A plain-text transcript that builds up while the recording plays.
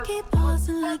Keep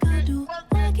pausing like I do.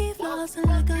 Why keep flossing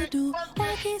like I do?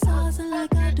 Why keep saucing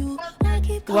like I do? Why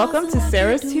keep Welcome to like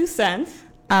Sarah's I do? 2 Cents.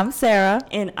 I'm Sarah,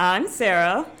 And I'm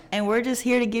Sarah. and we're just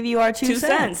here to give you our 2 2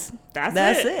 cents. cents.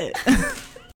 That's it.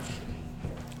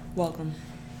 Welcome.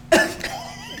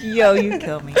 Yo, you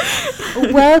kill me.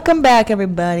 Welcome back,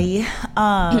 everybody.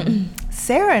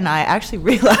 Sarah and I actually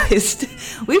realized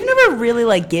we've never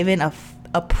really given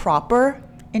a proper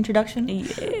introduction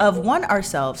of one,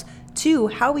 ourselves, two,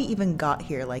 how we even got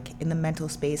here, in the mental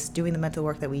space, doing the mental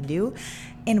work that we do,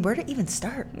 and where to even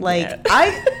start.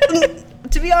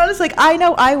 To be honest, I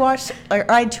know I watch or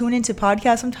I tune into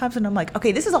podcasts sometimes, and I'm like,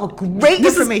 okay, this is all great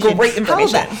information. How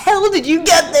the hell did you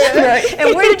get there? Right.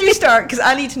 And where did you start? Because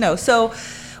I need to know. So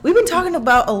we've been talking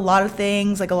about a lot of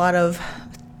things, a lot of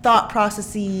thought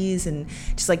processes and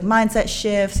just mindset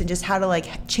shifts and just how to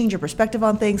change your perspective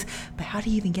on things. But how do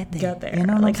you even get there? You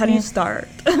know, how do you start?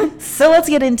 So let's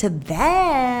get into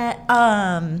that.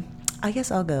 I guess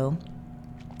I'll go.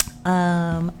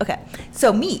 Okay.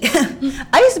 So me,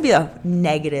 I used to be a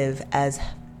negative as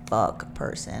fuck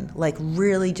person.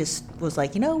 Really just was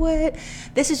you know what?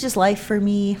 This is just life for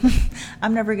me.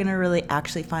 I'm never going to really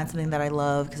actually find something that I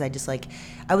love because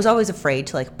I was always afraid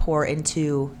to pour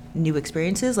into new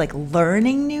experiences,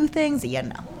 learning new things. Yeah,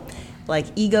 no.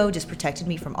 Ego just protected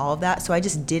me from all of that. So I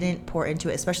just didn't pour into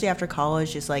it, especially after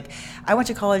college. I went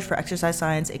to college for exercise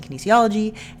science and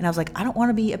kinesiology. And I was I don't want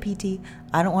to be a PT.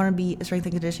 I don't want to be a strength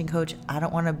and conditioning coach. I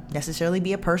don't want to necessarily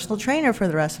be a personal trainer for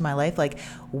the rest of my life.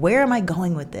 Where am I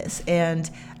going with this? And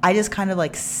I just kind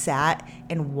of sat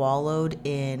and wallowed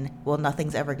in, well,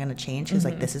 nothing's ever going to change because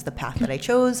this is the path that I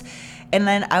chose. And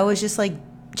then I was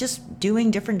just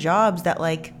doing different jobs that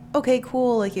okay,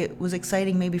 cool, it was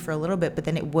exciting maybe for a little bit, but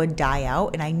then it would die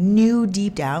out, and I knew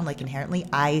deep down, inherently,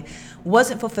 I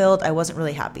wasn't fulfilled, I wasn't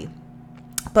really happy.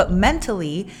 But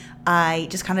mentally, I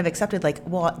just kind of accepted,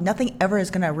 well, nothing ever is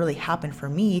going to really happen for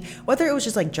me, whether it was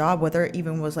just job, whether it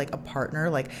even was a partner,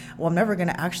 well, I'm never going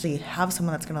to actually have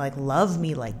someone that's going to love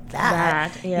me like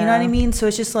that. Yeah. You know what I mean? So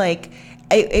it's just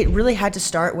it really had to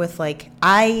start with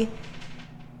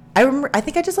I remember, I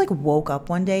think I just woke up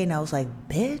one day and I was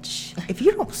bitch, if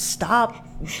you don't stop,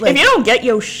 if you don't get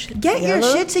your shit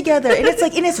together, and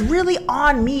and it's really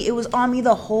on me. It was on me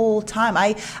the whole time.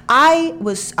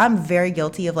 I'm very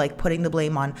guilty of putting the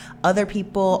blame on other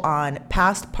people, on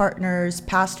past partners,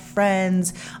 past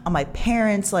friends, on my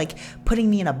parents, putting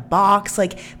me in a box,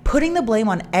 putting the blame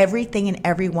on everything and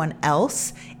everyone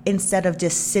else instead of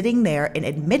just sitting there and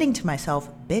admitting to myself,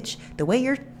 bitch, the way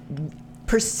you're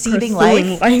perceiving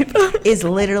life is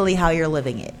literally how you're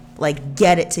living it.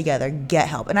 Get it together, get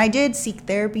help. And I did seek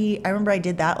therapy. I remember I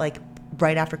did that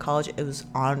right after college. It was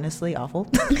honestly awful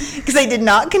because I did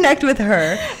not connect with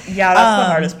her. Yeah, that's the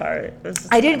hardest part.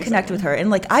 I didn't connect with her,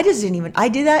 and I just didn't even. I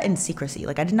did that in secrecy.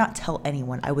 I did not tell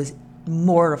anyone. I was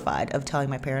mortified of telling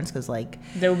my parents because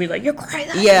they would be you're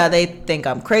crazy. Yeah, they think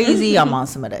I'm crazy. I'm on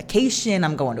some medication.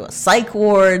 I'm going to a psych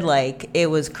ward. It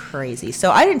was crazy. So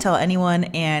I didn't tell anyone,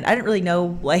 and I didn't really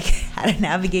know how to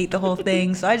navigate the whole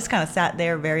thing. So I just kind of sat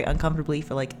there very uncomfortably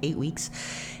for 8 weeks,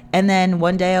 and then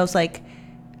one day I was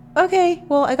okay,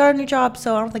 well, I got a new job,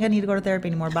 so I don't think I need to go to therapy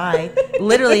anymore. Bye.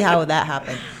 Literally how that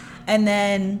happened. And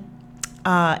then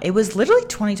it was literally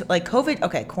COVID,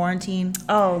 okay, quarantine.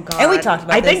 Oh, God. And we talked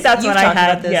about this. I think that's when I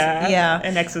had, yeah,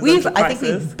 an existential crisis. I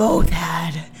think we both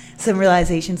had some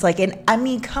realizations. And I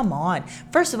mean, come on.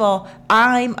 First of all,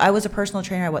 I was a personal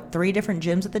trainer at 3 different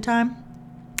gyms at the time.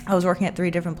 I was working at 3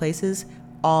 different places,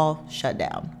 all shut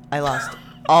down. I lost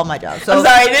all my jobs. So, I'm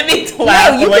sorry, I didn't mean to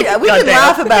laugh. No, we can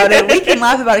laugh about it. We can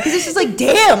laugh about it because it's just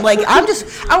damn.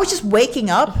 I was just waking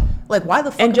up. Why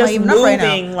the fuck am I even up right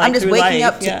now? I'm just waking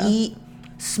up to eat,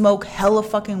 smoke hella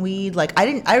fucking weed.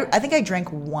 I think I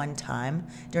drank one time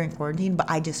during quarantine, but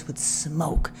I just would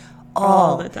smoke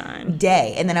all the time,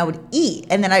 day, and then I would eat,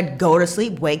 and then I'd go to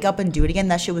sleep, wake up, and do it again.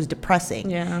 That shit was depressing.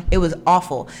 Yeah, it was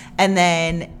awful. And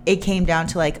then it came down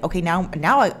to okay, now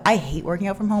I hate working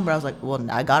out from home, but I was well,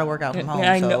 I gotta work out from home.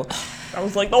 Yeah, so I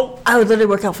was no. I would literally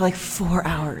work out for 4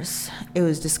 hours. It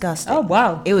was disgusting. Oh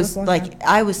wow, it was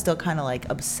I was still kind of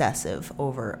obsessive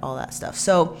over all that stuff.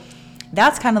 So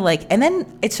that's kind of and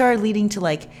then it started leading to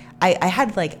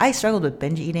I struggled with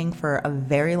binge eating for a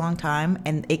very long time,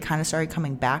 and it kind of started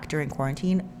coming back during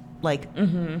quarantine,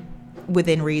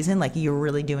 within reason, you're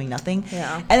really doing nothing.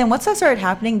 Yeah. And then once that started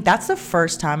happening, that's the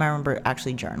first time I remember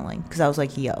actually journaling, because I was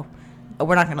yo,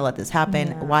 we're not going to let this happen.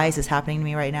 Yeah. Why is this happening to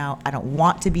me right now? I don't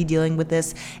want to be dealing with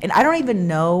this. And I don't even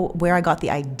know where I got the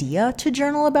idea to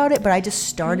journal about it, but I just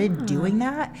started doing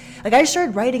that. Like, I just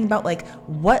started writing about, like,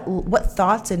 what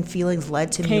thoughts and feelings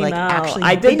led to me, like, actually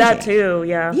I did that binging. too,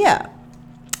 yeah. Yeah.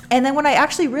 And then when I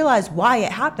actually realized why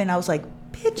it happened, I was like,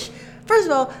 bitch. First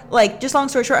of all, like, just long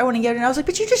story short, I want to get it. And I was like,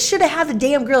 but you just should have had the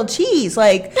damn grilled cheese.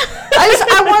 Like,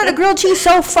 I wanted a grilled cheese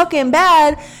so fucking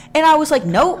bad. And I was like,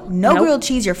 no grilled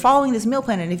cheese. You're following this meal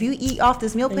plan. And if you eat off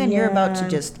this meal plan, you're about to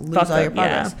just lose all your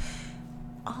progress.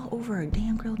 All over a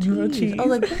damn grilled cheese. I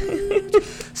was like,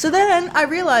 bitch. So then I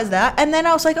realized that. And then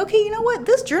I was like, okay, you know what?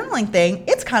 This journaling thing,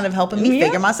 it's kind of helping me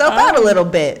figure myself out a little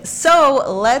bit. So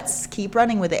let's keep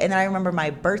running with it. And then I remember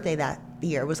my birthday that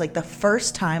year was like the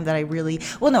first time that I really,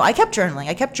 well, no, I kept journaling.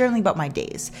 I kept journaling about my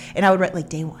days. And I would write like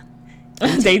day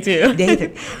 1. Day 2. Day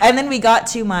 3. And then we got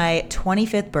to my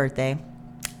 25th birthday.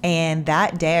 And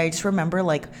that day, I just remember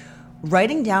like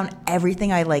writing down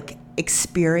everything I like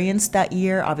experienced that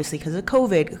year, obviously because of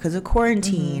COVID, because of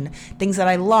quarantine, things that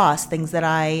I lost, things that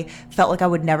I felt like I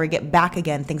would never get back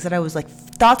again, things that I was like,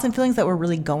 thoughts and feelings that were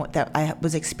really that I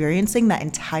was experiencing that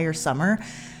entire summer.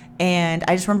 And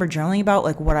I just remember journaling about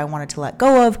like what I wanted to let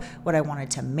go of, what I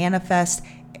wanted to manifest.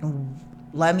 And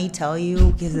let me tell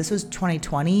you, because this was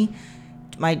 2020,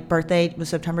 my birthday was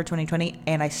September 2020,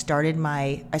 and I started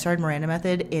Miranda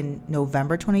Method in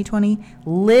November 2020.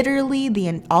 Literally,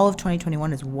 all of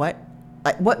 2021 is what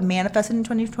manifested in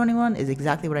 2021 is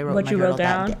exactly what I wrote in my journal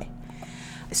that day.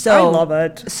 So I love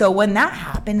it. So when that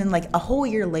happened, and like a whole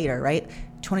year later, right,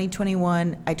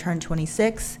 2021, I turned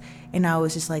 26. And I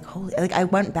was just like, holy, like I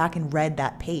went back and read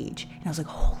that page and I was like,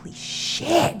 holy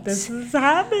shit. This is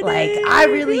happening. Like I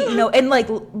really, and like,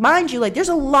 mind you, like there's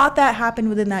a lot that happened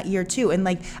within that year too. And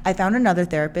like I found another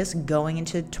therapist going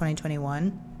into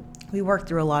 2021. We worked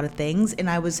through a lot of things and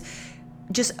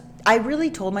I really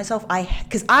told myself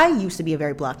because I used to be a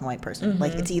very black and white person.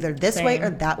 Like it's either this way or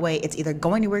that way. It's either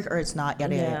going to work or it's not.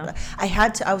 Yada yada.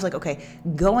 I was like, okay,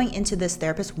 going into this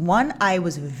therapist. One, I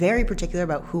was very particular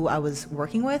about who I was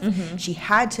working with. She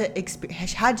had to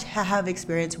have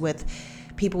experience with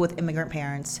people with immigrant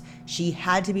parents. She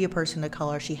had to be a person of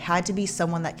color. She had to be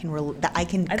someone that I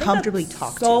can comfortably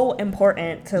talk to. So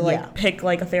important to like pick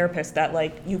like a therapist that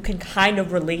like you can kind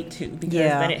of relate to, because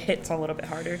then it hits a little bit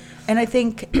harder. And I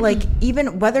think like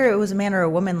even whether it was a man or a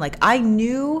woman, like I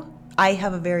knew I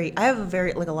have a very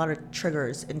like a lot of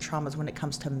triggers and traumas when it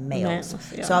comes to males.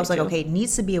 So I was like, okay, it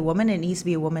needs to be a woman. It needs to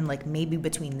be a woman like maybe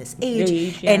between this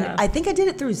age. And I think I did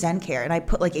it through Zen Care, and I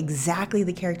put like exactly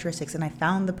the characteristics, and I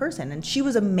found the person, and she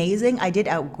was amazing. I did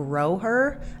outgrow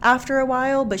her after a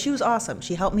while, but she was awesome.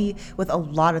 She helped me with a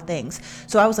lot of things.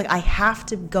 So I was like, I have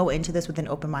to go into this with an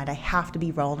open mind. I have to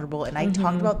be vulnerable. And I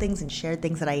talked about things and shared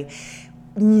things that I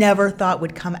never thought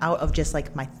would come out of just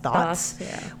like my thoughts,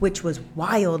 which was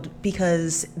wild,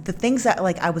 because the things that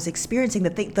like I was experiencing, the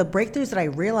breakthroughs that I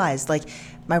realized, like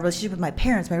my relationship with my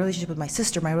parents, my relationship with my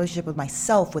sister, my relationship with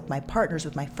myself, with my partners,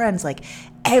 with my friends, like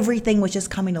everything was just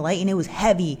coming to light, and it was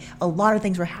heavy. A lot of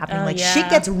things were happening. Shit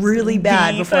gets really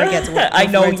bad before it gets worse. I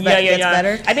know, gets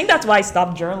better. I think that's why I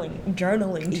stopped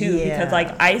journaling too, because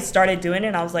like I started doing it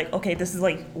and I was like, okay, this is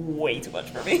like way too much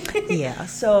for me.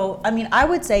 So I mean, I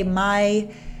would say my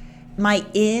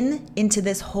into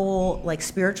this whole like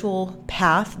spiritual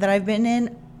path that I've been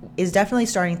in is definitely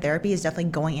starting therapy, is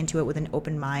definitely going into it with an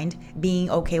open mind,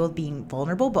 being okay with being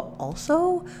vulnerable, but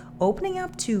also opening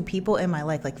up to people in my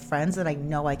life, like friends that I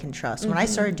know I can trust. When I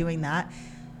started doing that,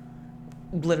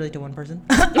 literally to one person,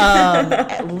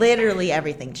 literally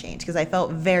everything changed, because I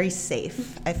felt very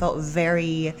safe. I felt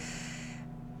very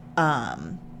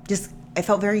I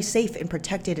felt very safe and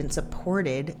protected and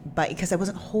supported, but because I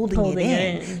wasn't holding it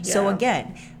in. So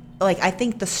again, like I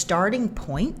think the starting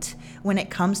point when it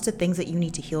comes to things that you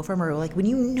need to heal from, or like when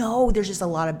you know there's just a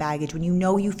lot of baggage, when you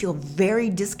know you feel very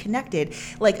disconnected,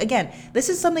 like again, this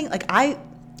is something like I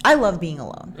love being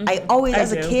alone. I always,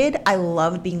 as a kid, I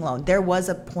loved being alone. There was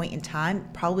a point in time,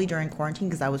 probably during quarantine,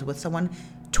 because I was with someone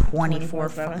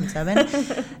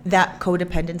 24/7, that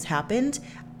codependence happened.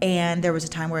 And there was a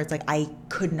time where it's like I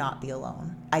could not be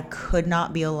alone. I could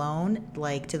not be alone,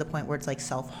 like to the point where it's like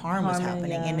self-harm was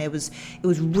happening, and it was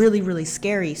really, really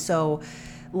scary. So,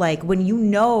 like when you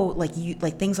know, like you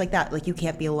like things like that, like you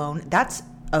can't be alone. That's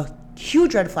a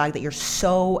huge red flag that you're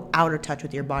so out of touch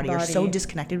with your body. You're so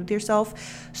disconnected with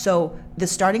yourself. So the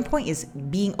starting point is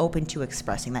being open to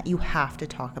expressing that. You have to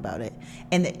talk about it,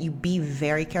 and that you be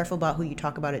very careful about who you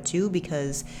talk about it to,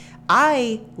 because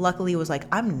I luckily was like,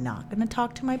 I'm not going to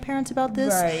talk to my parents about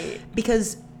this,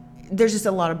 because there's just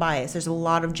a lot of bias. There's a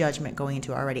lot of judgment going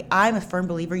into it already. I'm a firm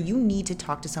believer you need to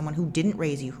talk to someone who didn't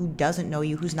raise you, who doesn't know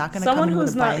you, who's not going to come in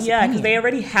with a biased opinion. Because they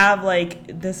already have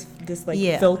like this like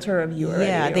filter of you already.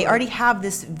 Yeah, they already have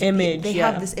this image. They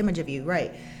have this image of you,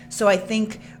 right? So I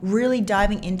think really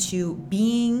diving into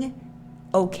being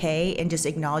okay and just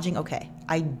acknowledging, okay,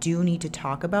 I do need to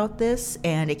talk about this,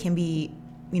 and it can be,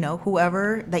 you know,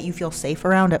 whoever that you feel safe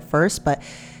around at first, but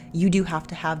you do have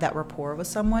to have that rapport with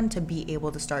someone to be able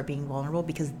to start being vulnerable,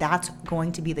 because that's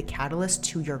going to be the catalyst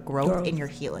to your growth and your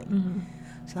healing. Mm-hmm.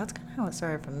 So that's kind of how it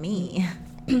started for me.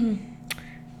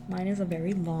 Mine is a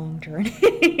very long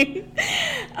journey.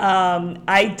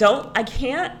 I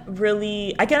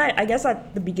guess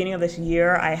at the beginning of this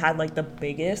year, I had like the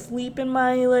biggest leap in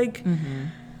my like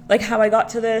how I got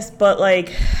to this, but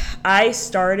like I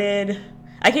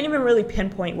can't even really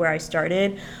pinpoint where I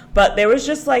started, but there was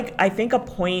just like, I think a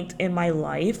point in my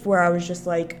life where I was just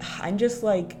like,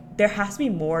 there has to be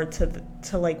more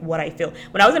to like what I feel.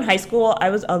 When I was in high school, I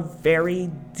was a very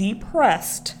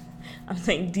depressed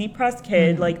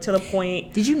kid, like to the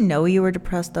point. Did you know you were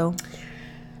depressed though?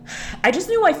 I just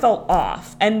knew I felt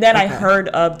off, and then I heard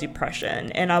of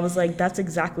depression, and I was like, that's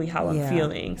exactly how I'm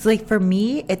feeling. So like for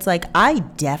me, it's like I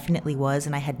definitely was,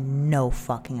 and I had no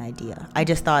fucking idea. I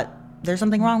just thought there's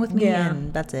something wrong with me,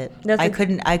 and that's it.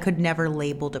 I could never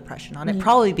label depression on it,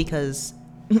 probably because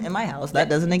in my house that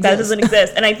doesn't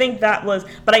exist. And I think that was,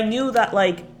 but I knew that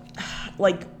like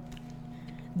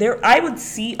there, I would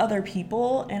see other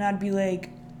people and I'd be like,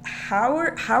 how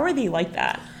are they like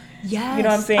that? Yes. You know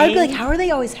what I'm saying? I'd be like, how are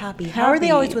they always happy? How are they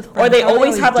always with friends? Or they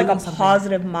always have like a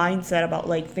positive mindset about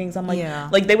like things. I'm like,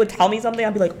 like they would tell me something,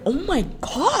 I'd be like, oh my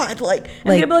God. Like,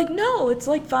 and they'd be like, no, it's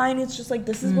like fine. It's just like,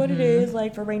 this is what it is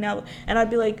like for right now. And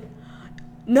I'd be like,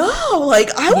 no,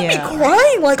 like I would be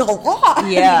crying like a lot.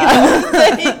 Yeah.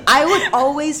 You know? I would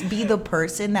always be the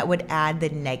person that would add the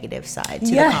negative side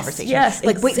to the conversation. Yes,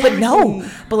 like, wait, but no.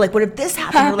 But like, what if this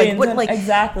happened? Or like, what, like,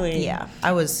 exactly. Yeah.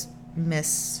 I was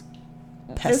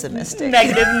pessimistic.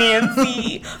 Negative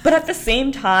Nancy. But at the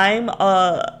same time,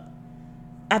 I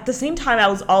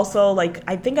was also like,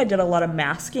 I think I did a lot of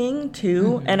masking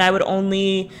too, and I would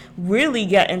only really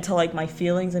get into like my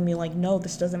feelings and be like, no,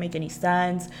 this doesn't make any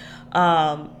sense.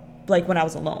 Like when I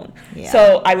was alone. Yeah.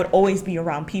 So I would always be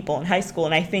around people in high school,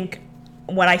 and I think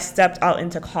when I stepped out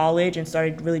into college and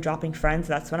started really dropping friends,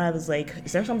 that's when I was like,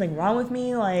 is there something wrong with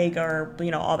me? Like, or,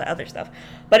 you know, all that other stuff.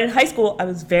 But in high school, I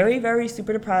was very, very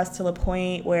super depressed to the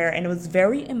point where, and it was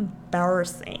very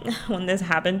embarrassing when this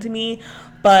happened to me.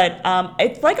 But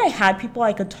it's like I had people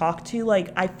I could talk to.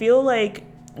 Like, I feel like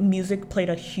music played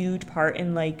a huge part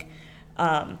in like,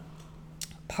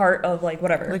 part of like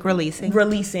whatever. Like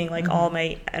releasing like all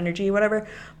my energy, whatever.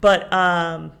 But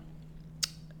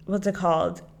what's it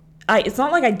called? It's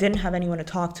not like I didn't have anyone to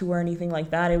talk to or anything like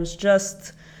that. It was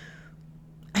just,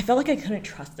 I felt like I couldn't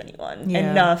trust anyone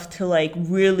enough to like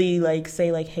really like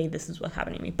say like, hey, this is what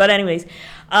happened to me. But anyways,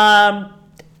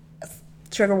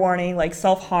 trigger warning, like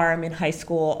self-harm in high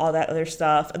school, all that other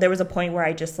stuff. There was a point where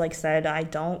I just like said, I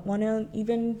don't want to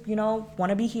even, you know,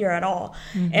 want to be here at all.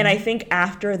 And I think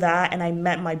after that, and I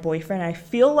met my boyfriend, I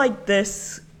feel like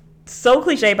this, so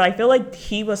cliche, but I feel like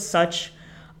he was such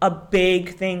a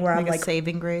big thing where I'm like,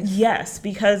 saving grace. Yes,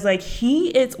 because like he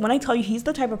is, when I tell you, he's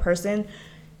the type of person,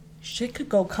 shit could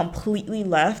go completely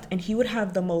left and he would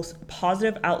have the most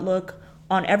positive outlook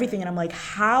on everything, and I'm like,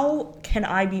 how can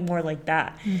I be more like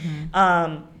that?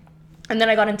 And then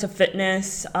I got into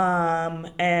fitness,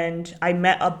 and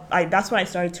that's when I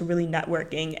started to really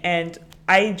networking, and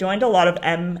I joined a lot of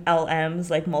MLMs,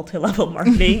 like multi-level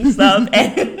marketing stuff,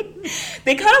 and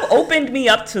they kind of opened me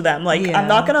up to them. Like, I'm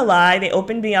not gonna lie, they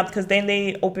opened me up, because then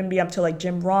they opened me up to like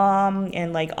Jim Rohn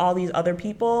and like all these other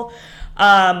people,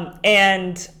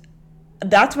 and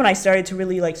that's when I started to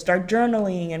really like start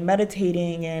journaling and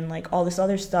meditating and like all this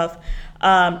other stuff.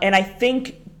 And I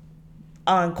think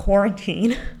on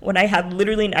quarantine, when I had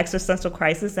literally an existential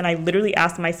crisis, and I literally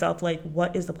asked myself, like,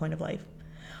 what is the point of life?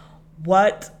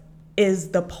 What is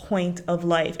the point of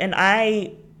life? And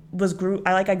I grew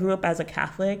up as a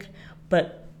Catholic,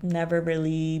 but never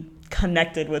really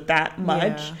connected with that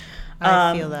much.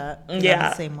 I feel that.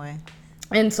 The same way.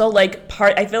 And so like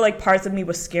I feel like parts of me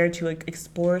was scared to like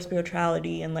explore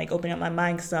spirituality and like open up my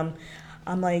mind, because I'm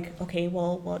like, okay,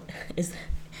 well, what is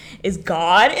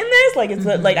God in this? Like, it's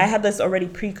like I had this already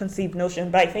preconceived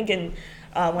notion. But I think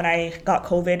when I got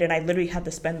COVID and I literally had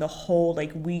to spend the whole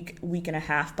like week and a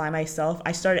half by myself,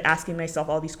 I started asking myself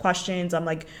all these questions. I'm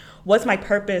like, what's my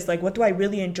purpose? Like, what do I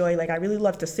really enjoy? Like, I really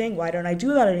love to sing. Why don't I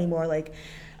do that anymore? Like,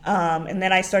 and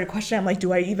then I started questioning, I'm like,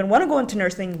 do I even want to go into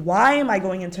nursing? Why am I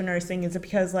going into nursing? Is it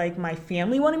because like my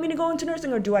family wanted me to go into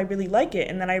nursing, or do I really like it?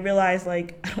 And then I realized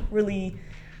like,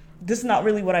 this is not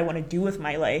really what I want to do with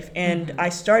my life. And I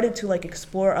started to like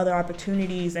explore other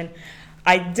opportunities, and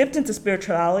I dipped into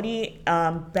spirituality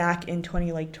back in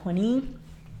 2020.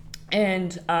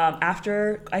 And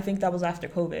I think that was after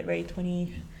COVID, right?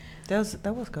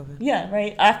 That was COVID. Yeah,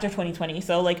 right. After 2020.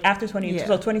 So like after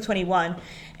 2021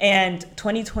 and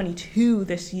 2022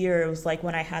 this year, it was like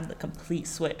when I had the complete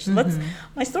switch. So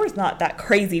my story's not that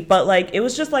crazy, but like it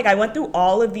was just like I went through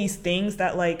all of these things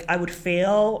that like I would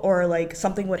fail or like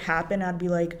something would happen. I'd be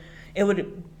like, it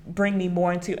would bring me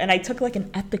more into, and I took like an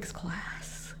ethics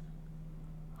class.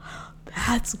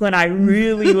 That's when I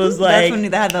really was like, that's when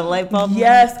you had the light bulb.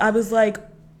 Yes, I was like,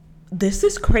 this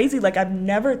is crazy. Like I've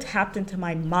never tapped into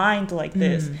my mind like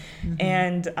this.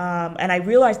 And I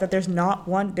realized that there's not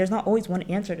always one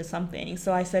answer to something.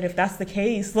 So I said, if that's the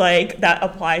case, like that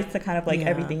applies to kind of like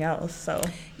everything else. So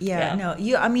no,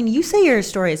 you say your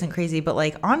story isn't crazy, but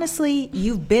like honestly,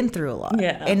 you've been through a lot.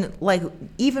 Yeah. And like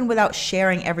even without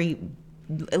sharing every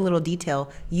little detail,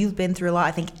 you've been through a lot.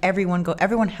 I think everyone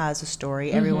has a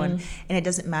story, everyone, and it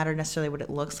doesn't matter necessarily what it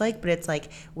looks like, but it's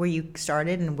like where you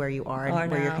started and where you are and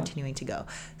where you're continuing to go.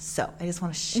 So I just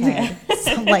want to shed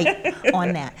some light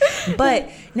on that. But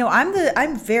no,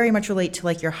 I'm very much relate to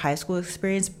like your high school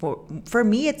experience. For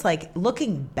me, it's like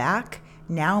looking back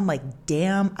now, I'm like,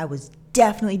 damn, I was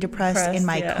definitely depressed and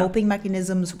my coping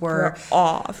mechanisms were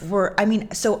off.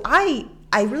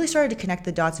 I really started to connect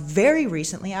the dots very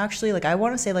recently, actually. Like, I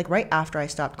want to say, like, right after I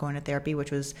stopped going to therapy, which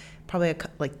was probably,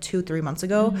 2-3 months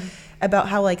ago, about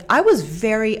how, like, I was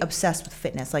very obsessed with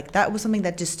fitness. Like, that was something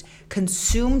that just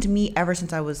consumed me ever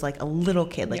since I was, like, a little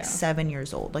kid, like 7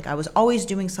 years old. Like, I was always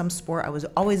doing some sport. I was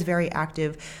always very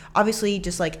active. Obviously,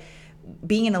 just, like,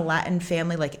 being in a Latin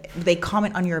family, like, they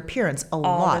comment on your appearance a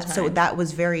lot. So that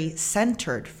was very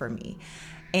centered for me.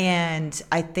 And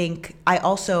I think I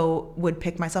also would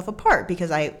pick myself apart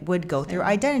because I would go through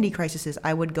identity crises.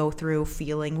 I would go through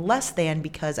feeling less than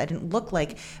because I didn't look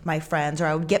like my friends, or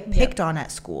I would get picked on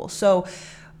at school. So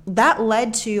that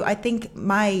led to, I think,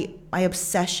 my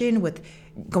obsession with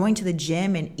going to the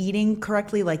gym and eating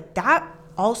correctly. Like that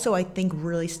also, I think,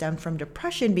 really stemmed from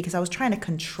depression because I was trying to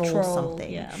control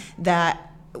something that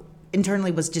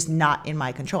internally was just not in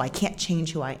my control. I can't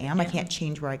change who I am. I can't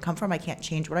change where I come from. I can't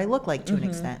change what I look like to an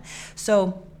extent.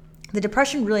 So the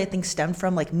depression really, I think, stemmed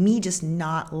from like me just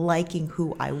not liking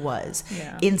who I was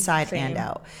inside and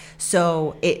out.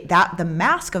 So the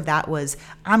mask of that was,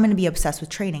 I'm going to be obsessed with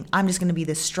training. I'm just going to be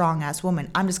this strong ass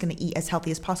woman. I'm just going to eat as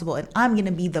healthy as possible. And I'm going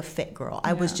to be the fit girl.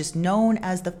 I was just known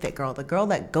as the fit girl, the girl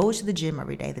that goes to the gym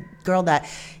every day, the girl that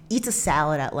eats a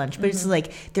salad at lunch. But it's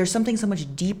like, there's something so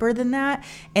much deeper than that.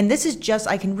 And this is just,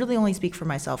 I can really only speak for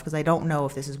myself because I don't know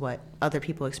if this is what other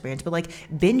people experience, but like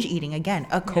binge eating, again,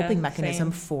 a coping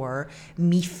mechanism for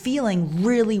me feeling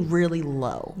really, really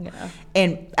low.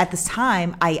 And at this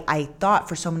time, I thought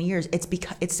for so many years, it's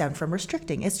because it stemmed from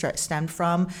restricting. It stemmed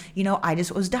from, I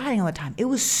just was dieting all the time. It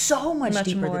was so much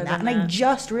deeper than that. And I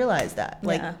just realized that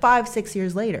like 5-6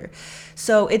 years later.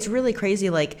 So it's really crazy,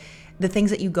 like the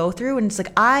things that you go through. And it's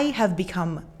like, I have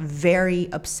become very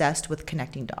obsessed with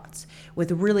connecting dots,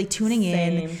 with really tuning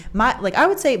in. I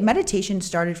would say meditation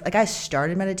started, like I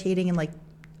started meditating in like,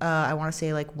 I want to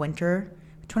say like winter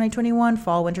 2021,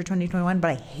 fall, winter 2021,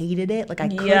 but I hated it. Like I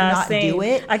could not do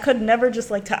it. I could never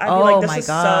just like, I'd be like, this is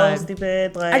so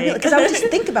stupid. Like, because I would just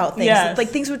think about things. Like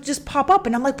things would just pop up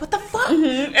and I'm like, what the fuck?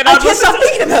 And I can't stop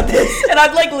thinking about this. And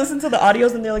I'd like listen to the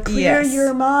audios and they're like, clear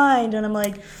your mind. And I'm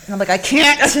like, I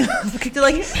can't. They're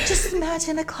like, just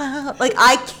imagine a cloud. Like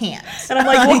I can't. And I'm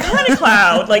like, what kind of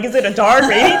cloud? Like, is it a dark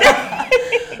rainy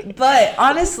day? But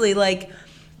honestly, like,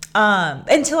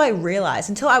 until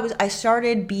I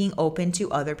started being open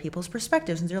to other people's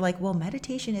perspectives. And they're like, well,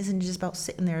 meditation isn't just about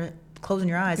sitting there, closing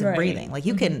your eyes and breathing. Like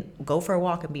you can go for a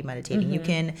walk and be meditating. You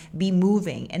can be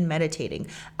moving and meditating.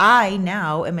 I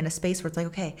now am in a space where it's like,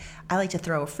 okay, I like to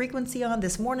throw a frequency on.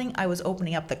 This morning I was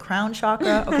opening up the crown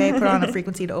chakra. Okay, put on a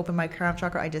frequency to open my crown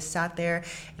chakra. I just sat there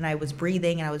and I was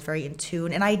breathing and I was very in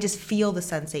tune. And I just feel the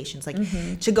sensations. Like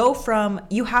to go from,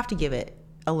 you have to give it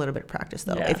a little bit of practice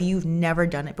though. If you've never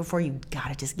done it before, you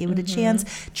gotta just give it a chance.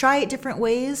 Try it different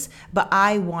ways. But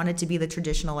I wanted to be the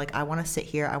traditional, like I want to sit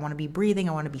here, I want to be breathing,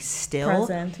 I want to be still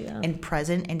and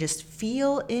present and just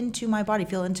feel into my body,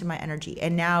 feel into my energy.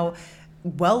 And now,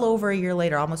 well over a year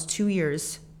later, almost 2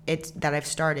 years that I've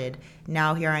started,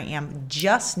 now here I am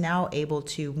just now able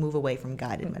to move away from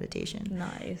guided meditation.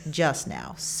 Nice. Just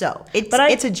now. So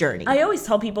it's a journey. I always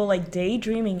tell people like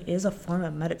daydreaming is a form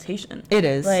of meditation. It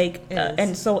is. Like,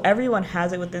 and so everyone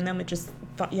has it within them. It just,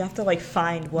 you have to like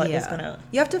find what is going to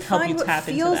You have to find what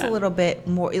feels a little bit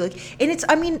more like, and it's,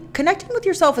 I mean, connecting with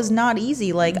yourself is not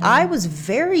easy. Like I was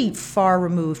very far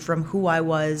removed from who I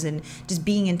was and just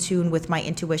being in tune with my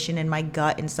intuition and my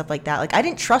gut and stuff like that. Like I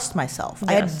didn't trust myself.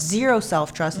 I had zero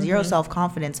self-trust, zero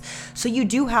self-confidence. So you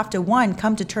do have to, one,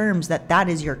 come to terms that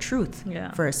is your truth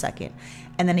for a second.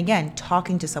 And then again,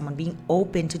 talking to someone, being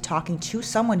open to talking to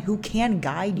someone who can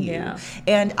guide you. Yeah.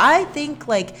 And I think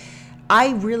like, I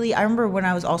remember when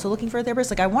I was also looking for a therapist,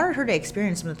 like I wanted her to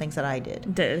experience some of the things that I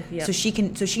did. Yeah. So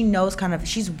she knows kind of,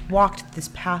 she's walked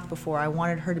this path before. I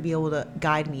wanted her to be able to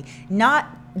guide me.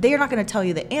 They are not going to tell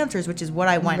you the answers, which is what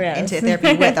I went into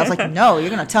therapy with. I was like, no, you're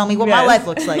going to tell me what my life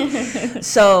looks like.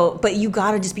 So, but you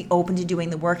got to just be open to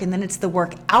doing the work. And then it's the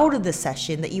work out of the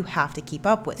session that you have to keep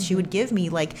up with. She would give me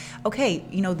like, okay,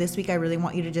 this week I really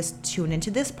want you to just tune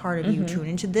into this part of you, tune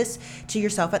into this, to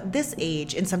yourself at this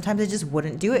age. And sometimes I just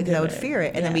wouldn't do it because I would fear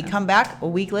it. And then we come back a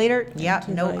week later.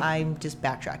 I'm just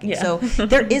backtracking. Yeah. So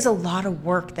there is a lot of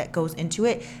work that goes into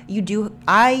it.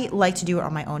 I like to do it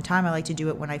on my own time. I like to do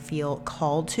it when I feel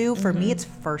called to. For me, it's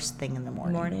first thing in the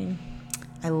morning.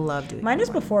 I love doing Mine is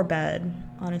before bed,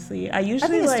 honestly. I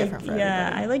usually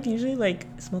usually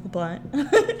smoke a blunt.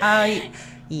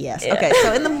 Yes. Okay.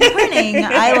 So in the morning,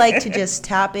 I like to just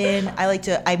tap in.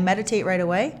 I meditate right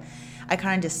away. I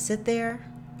kind of just sit there.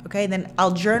 Okay. Then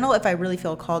I'll journal if I really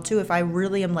feel called to. If I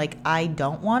really am like, I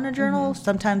don't want to journal.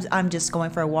 Sometimes I'm just going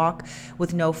for a walk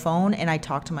with no phone and I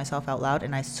talk to myself out loud.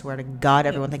 And I swear to God,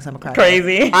 everyone thinks I'm a crackhead.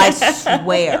 Crazy. I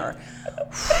swear.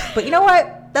 But you know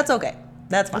what? That's okay.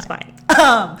 That's fine. It's fine.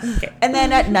 Okay. And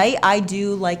then at night, I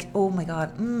do like, oh my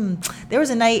God. There was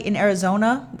a night in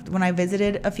Arizona when I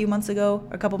visited a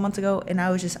couple months ago, and I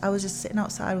was just sitting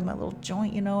outside with my little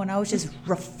joint, and I was just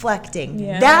reflecting.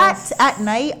 Yes. That at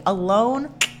night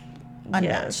alone, unmatched.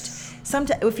 Yes.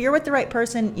 Sometimes, if you're with the right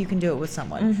person, you can do it with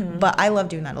someone. But I love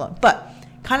doing that alone. But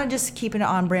kind of just keeping it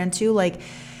on brand too, like.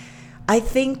 I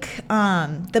think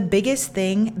the biggest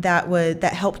thing that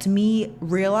helped me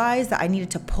realize that I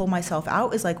needed to pull myself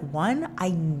out is like, one,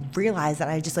 I realized that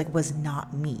I just like was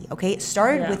not me. Okay. It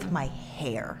started with my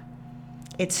hair.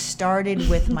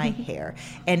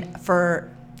 And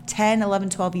for 10,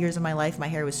 11, 12 years of my life, my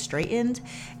hair was straightened,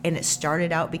 and it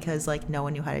started out because like no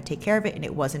one knew how to take care of it, and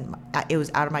it was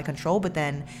out of my control. But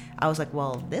then I was like,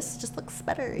 well, this just looks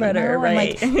better, right? And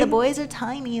like the boys are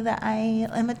telling me that I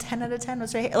am a 10 out of 10 with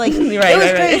straight hair. Like it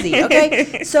was crazy.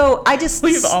 Okay. So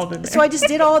we've all been there. So I just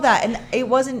did all of that, and it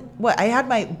wasn't I had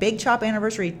my Big Chop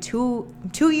anniversary,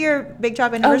 2-year Big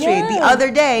Chop anniversary the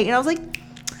other day, and I was like,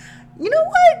 you know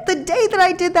what? The day that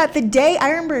I did that, I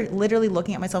remember literally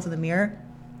looking at myself in the mirror.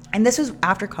 And this was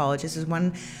after college. This is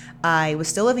when I was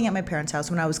still living at my parents'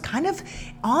 house, when I was kind of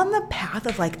on the path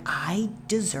of like, I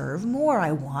deserve more.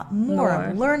 I want more.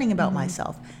 I'm learning about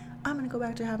myself. I'm going to go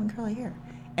back to having curly hair.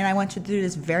 And I went through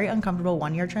this very uncomfortable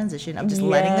 1-year transition of just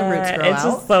letting the roots grow out. It's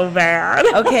just so bad.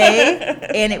 Okay.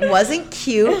 And it wasn't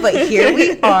cute, but here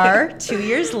we are 2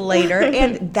 years later.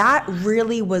 And that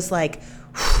really was like,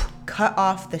 cut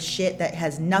off the shit that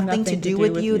has nothing to do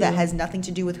with you, that has nothing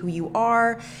to do with who you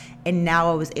are. And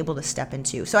now I was able to step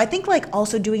into. So I think like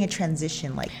also doing a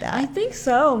transition like that. I think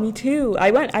so. Me too.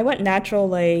 I went natural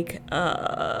like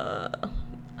I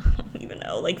don't even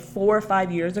know, like 4 or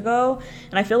 5 years ago,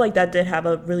 and I feel like that did have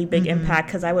a really big impact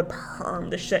because I would perm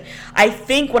the shit. I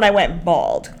think when I went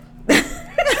bald, on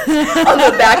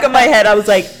the back of my head, I was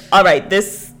like, all right,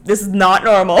 this is not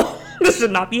normal. This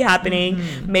should not be happening.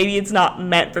 Maybe it's not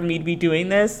meant for me to be doing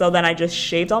this. So then I just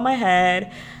shaved all my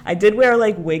head. I did wear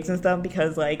like wigs and stuff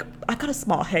because like I got a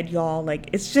small head, y'all.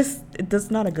 Like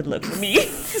that's not a good look for me.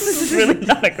 This is really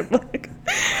not a good look.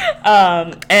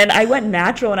 And I went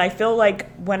natural, and I feel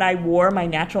like when I wore my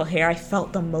natural hair, I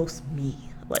felt the most me.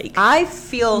 Like I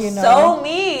feel so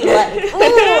me. Like, ooh,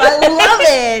 I love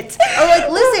it. Or like,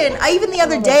 listen, even the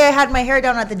other day I had my hair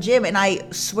down at the gym, and I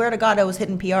swear to God I was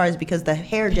hitting PRs because the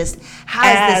hair just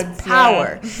has this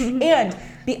power. And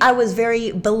I was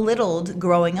very belittled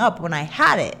growing up when I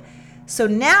had it. So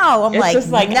now I'm like,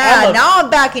 nah, now I'm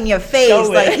back in your face.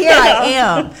 Like, here I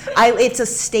am. It's a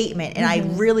statement, and I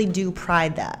really do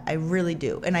pride that. I really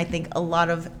do. And I think a lot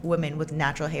of women with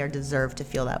natural hair deserve to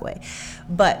feel that way.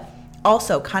 But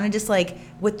also kind of just like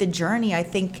with the journey, I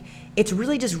think it's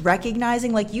really just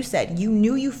recognizing, like you said, you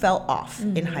knew you fell off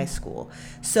in high school.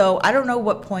 So I don't know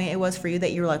what point it was for you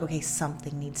that you were like, okay,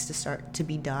 something needs to start to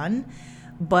be done.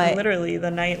 But literally the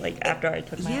night like after I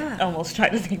took my almost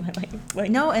tried to take my life.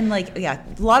 Like, no, and like a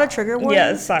lot of trigger warnings.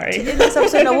 Yeah, sorry. In this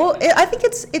episode, no, well, I think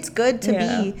it's good to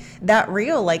be that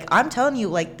real. Like I'm telling you,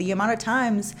 like the amount of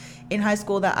times in high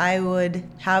school that I would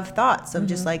have thoughts of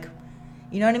just like,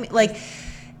 you know what I mean, like.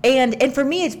 And for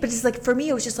me, it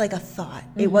was just like a thought.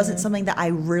 It wasn't something that I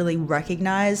really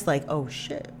recognized, like, oh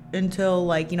shit, until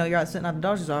like, you're out sitting at the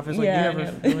doctor's office, like, I'm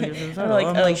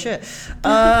like, shit.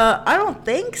 I don't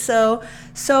think so.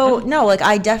 So no, like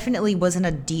I definitely was in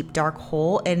a deep, dark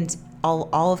hole, and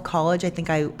all of college, I think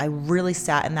I really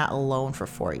sat in that alone for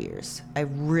 4 years. I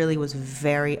really was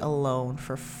very alone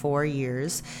for 4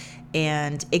 years,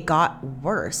 and it got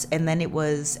worse. And then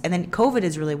COVID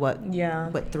is really what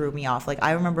threw me off. Like,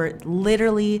 I remember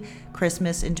literally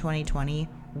Christmas in 2020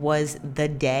 was the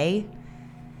day.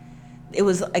 It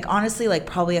was like, honestly, like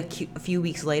probably a few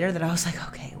weeks later that I was like,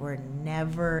 okay, we're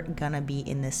never gonna be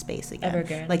in this space again. Ever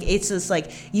again. Like, it's just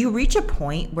like you reach a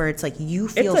point where it's like you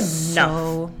feel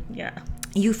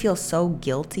you feel so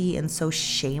guilty and so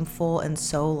shameful and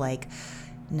so like,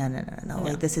 no.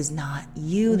 Like, this is not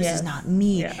you. This is not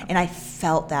me. Yeah. And I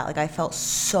felt that. Like, I felt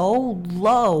so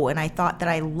low, and I thought that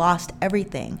I lost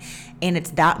everything. And it's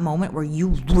that moment where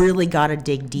you really got to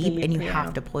dig deep and you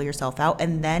have to pull yourself out.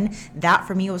 And then that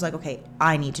for me was like, okay,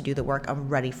 I need to do the work. I'm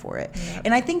ready for it. Yeah.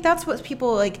 And I think that's what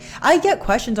people like. I get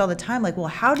questions all the time like, well,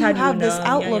 how do you have this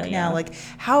outlook now? Like,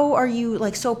 how are you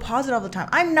like so positive all the time?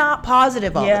 I'm not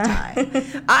positive all the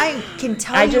time. I can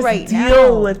tell you right now. I just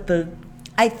deal with the.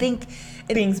 I think.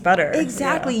 Things better.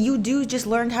 Exactly. You do just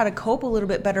learn how to cope a little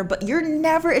bit better, but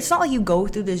it's not like you go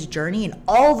through this journey and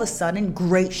all of a sudden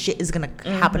great shit is going to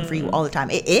happen for you all the time.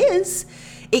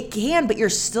 It can, but you're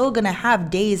still going to have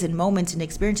days and moments and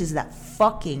experiences that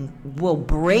fucking will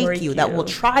break you, that will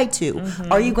try to.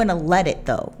 Are you going to let it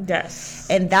though? Yes.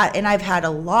 And I've had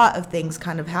a lot of things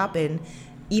kind of happen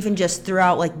even just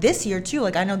throughout like this year too.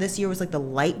 Like, I know this year was like the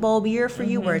light bulb year for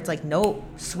you, where it's like, no,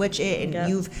 switch it, and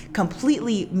you've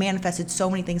completely manifested so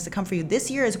many things to come for you.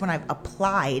 This year is when I've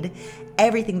applied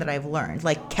everything that I've learned.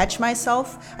 Like, I catch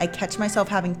myself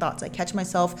having thoughts, I catch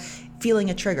myself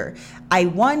feeling a trigger.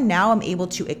 Now I'm able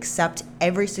to accept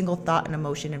every single thought and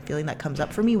emotion and feeling that comes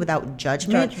up for me without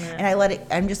judgment. And I let it,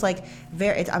 I'm just like,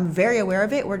 I'm very aware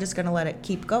of it. We're just going to let it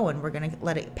keep going. We're going to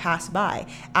let it pass by.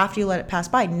 After you let it pass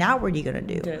by, now what are you going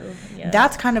to do?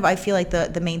 That's kind of, I feel like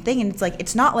the main thing. And it's like,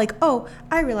 it's not like, oh,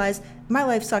 I realize my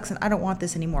life sucks and I don't want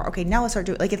this anymore. Okay, now let's start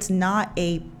doing it. Like, it's not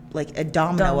a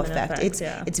domino effect.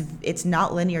 It's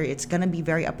not linear. It's going to be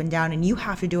very up and down, and you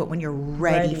have to do it when you're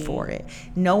ready for it.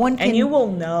 No one can. And you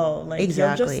will know. Like,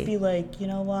 you'll just be like, you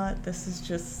know what? This is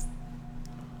just,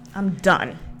 I'm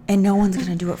done. And no one's going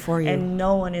to do it for you. And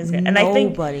no one is going to. And I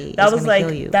think that was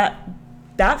like,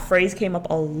 that phrase came up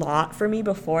a lot for me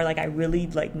before, like, I really,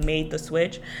 like, made the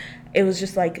switch. It was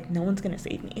just like, no one's gonna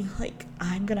save me. Like,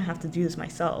 I'm gonna have to do this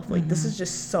myself. Like, this is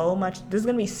just so much. This is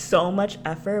gonna be so much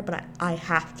effort, but I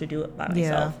have to do it by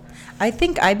myself. I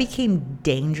think I became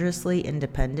dangerously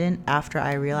independent after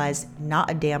I realized not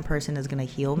a damn person is gonna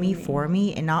heal me for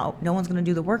me, and no one's gonna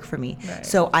do the work for me. Right.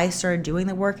 So I started doing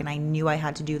the work, and I knew I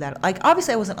had to do that. Like,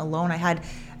 obviously I wasn't alone.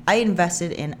 I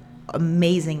invested in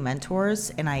amazing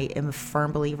mentors, and I am a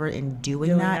firm believer in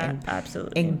doing that and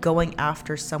absolutely, and going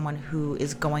after someone who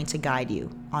is going to guide you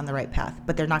on the right path,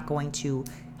 but they're not going to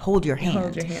hold your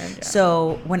hand.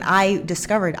 So when I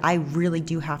discovered I really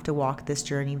do have to walk this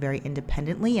journey very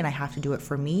independently, and I have to do it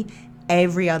for me,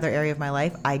 every other area of my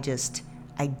life,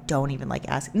 I don't even like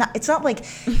asking. It's not like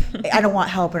I don't want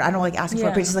help or I don't like asking for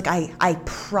it. It's just like I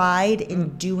pride in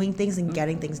doing things and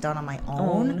getting things done on my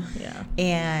own.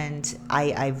 And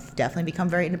I've definitely become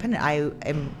very independent.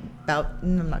 I'm not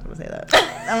going to say that.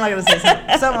 I'm not going to say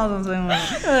something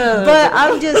else. But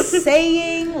I'm just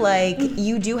saying, like,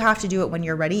 you do have to do it when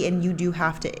you're ready, and you do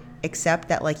have to accept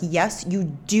that, like, yes, you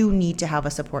do need to have a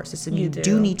support system. You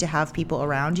do need to have people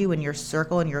around you in your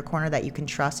circle, in your corner that you can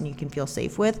trust and you can feel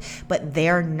safe with, but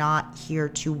they're not here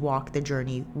to walk the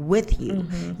journey with you.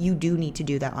 You do need to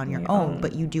do that on your own,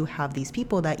 but you do have these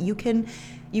people that you can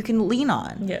lean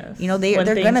on. You know, they're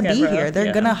going to be here.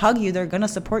 They're going to hug you. They're going to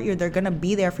support you. They're going to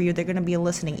be there for you. They're going to be a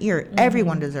listening ear.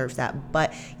 Everyone deserves that,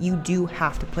 but you do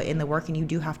have to put in the work, and you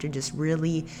do have to just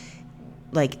really,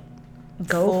 like,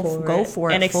 go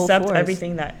for it and accept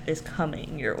everything that is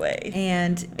coming your way.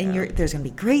 And there's gonna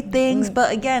be great things,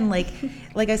 but again, like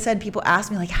I said, people ask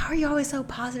me, like, how are you always so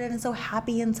positive and so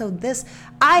happy and so this?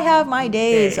 I have my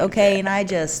days, okay, and I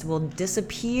just will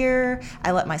disappear.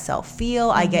 I let myself feel.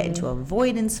 I get into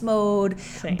avoidance mode.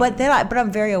 But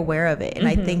I'm very aware of it, and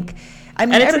I think, I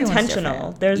mean, and it's intentional.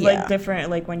 Different. There's like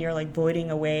different, like, when you're like voiding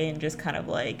away and just kind of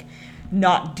like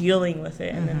not dealing with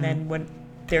it, and then when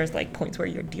there's like points where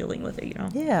you're dealing with it, you know?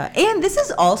 Yeah. And this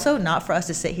is also not for us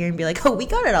to sit here and be like, oh, we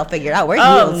got it all figured out. We're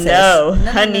healed, sis. No,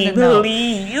 honey,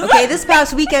 please. Okay, this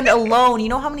past weekend alone, you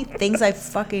know how many things I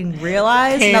fucking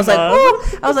realized? And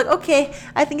I was like, okay,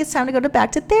 I think it's time to go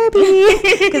back to therapy.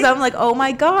 Because I'm like, oh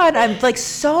my God, I'm like,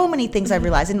 so many things I've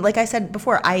realized. And like I said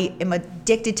before, I am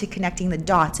addicted to connecting the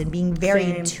dots and being very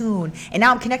in tune. And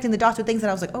now I'm connecting the dots with things that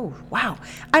I was like, oh, wow,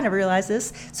 I never realized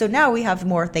this. So now we have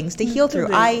more things to heal through.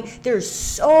 There's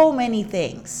so many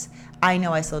things I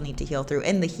know I still need to heal through.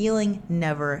 And the healing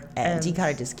never ends. You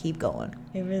gotta just keep going.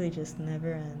 It really just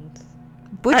never ends.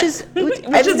 Which is which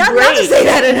is not, great. not to say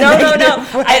that in a no.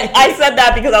 negative way. I said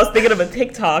that because I was thinking of a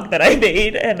TikTok that I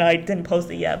made and I didn't post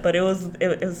it yet, but it was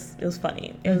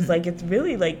funny. It was like, it's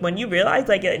really like when you realize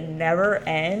like it never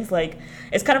ends. Like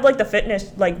it's kind of like the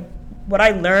fitness. Like what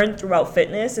I learned throughout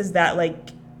fitness is that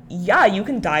like, yeah, you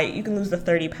can diet, you can lose the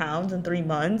 30 pounds in 3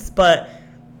 months, but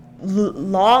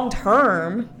long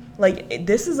term, like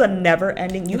this is a never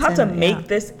ending. You have to make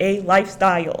this a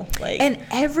lifestyle. Like, and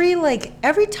every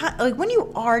time, like when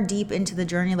you are deep into the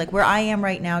journey, like where I am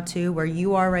right now too, where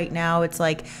you are right now, it's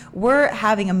like we're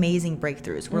having amazing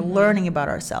breakthroughs. We're learning about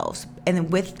ourselves, and then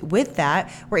with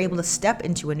that, we're able to step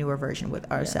into a newer version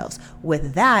with ourselves.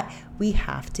 With that, we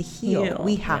have to heal.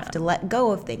 We have to let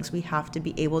go of things. We have to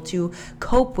be able to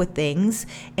cope with things,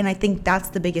 and I think that's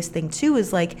the biggest thing too.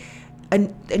 Is like,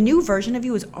 a new version of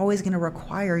you is always going to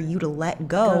require you to let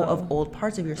go of old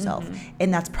parts of yourself.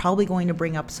 And that's probably going to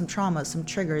bring up some traumas, some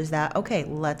triggers that, okay,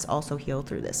 let's also heal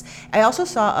through this. I also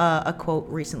saw a quote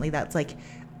recently that's like,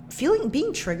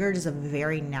 being triggered is a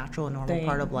very natural and normal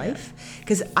part of life.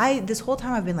 Because this whole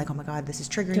time I've been like, oh my God, this is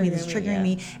triggering me, this is triggering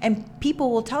me. And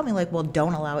people will tell me like, well,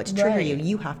 don't allow it to trigger you.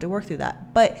 You have to work through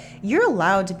that. But you're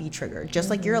allowed to be triggered, just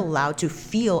like you're allowed to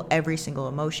feel every single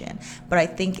emotion. But I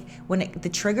think when the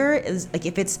trigger is like,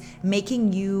 if it's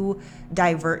making you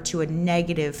divert to a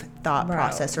negative thought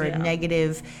process or a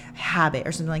negative habit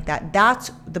or something like that,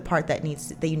 that's the part that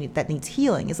needs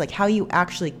healing, is like how you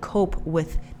actually cope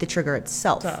with the trigger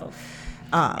itself.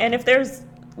 And if there's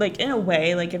like, in a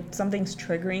way, like if something's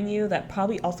triggering you, that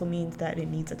probably also means that it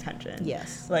needs attention.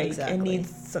 Yes, like exactly. It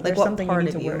needs like what something part you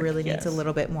need of to you work. Really needs a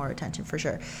little bit more attention for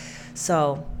sure.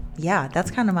 So yeah,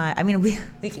 that's kind of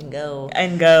we can go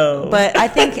but I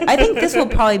think this will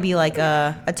probably be like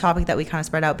a topic that we kind of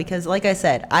spread out, because like I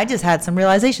said, I just had some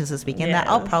realizations this weekend that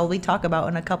I'll probably talk about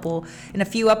in a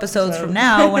few episodes from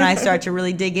now when I start to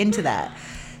really dig into that.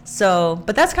 So,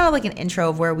 but that's kind of like an intro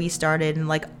of where we started. And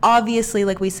like, obviously,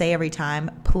 like we say every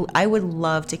time, I would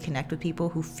love to connect with people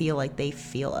who feel like they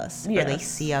feel us or they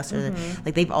see us or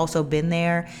like they've also been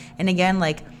there. And again,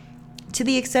 like to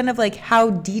the extent of like, how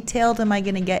detailed am I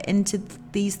going to get into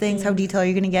these things? How detailed are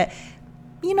you going to get?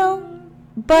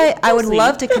 But I would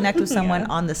love to connect with someone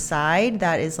on the side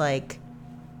that is like,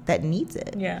 that needs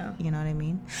it. Yeah. You know what I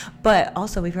mean? But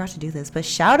also, we forgot to do this, but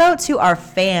shout out to our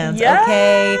fans,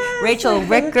 okay? Rachel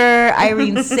Ricker,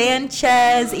 Irene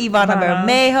Sanchez, Ivana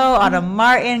Bermejo, Ana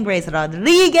Martin, Grace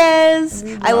Rodriguez.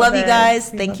 I love you guys.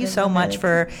 Thank you so much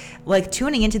for like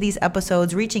tuning into these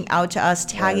episodes, reaching out to us,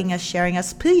 tagging us, sharing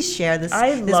us. Please share this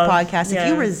podcast. If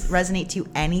you resonate to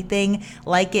anything,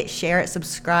 like it, share it,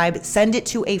 subscribe, send it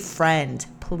to a friend.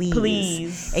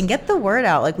 Please. And get the word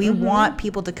out. Like, we want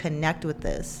people to connect with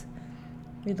this.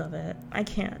 We love it. I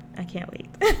can't wait.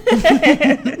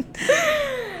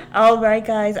 All right,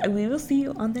 guys. We will see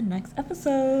you on the next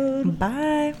episode.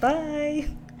 Bye. Bye.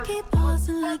 Keep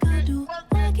pausing like I do.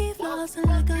 I keep flossing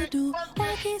like I do.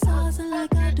 I keep saucing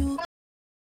like I do.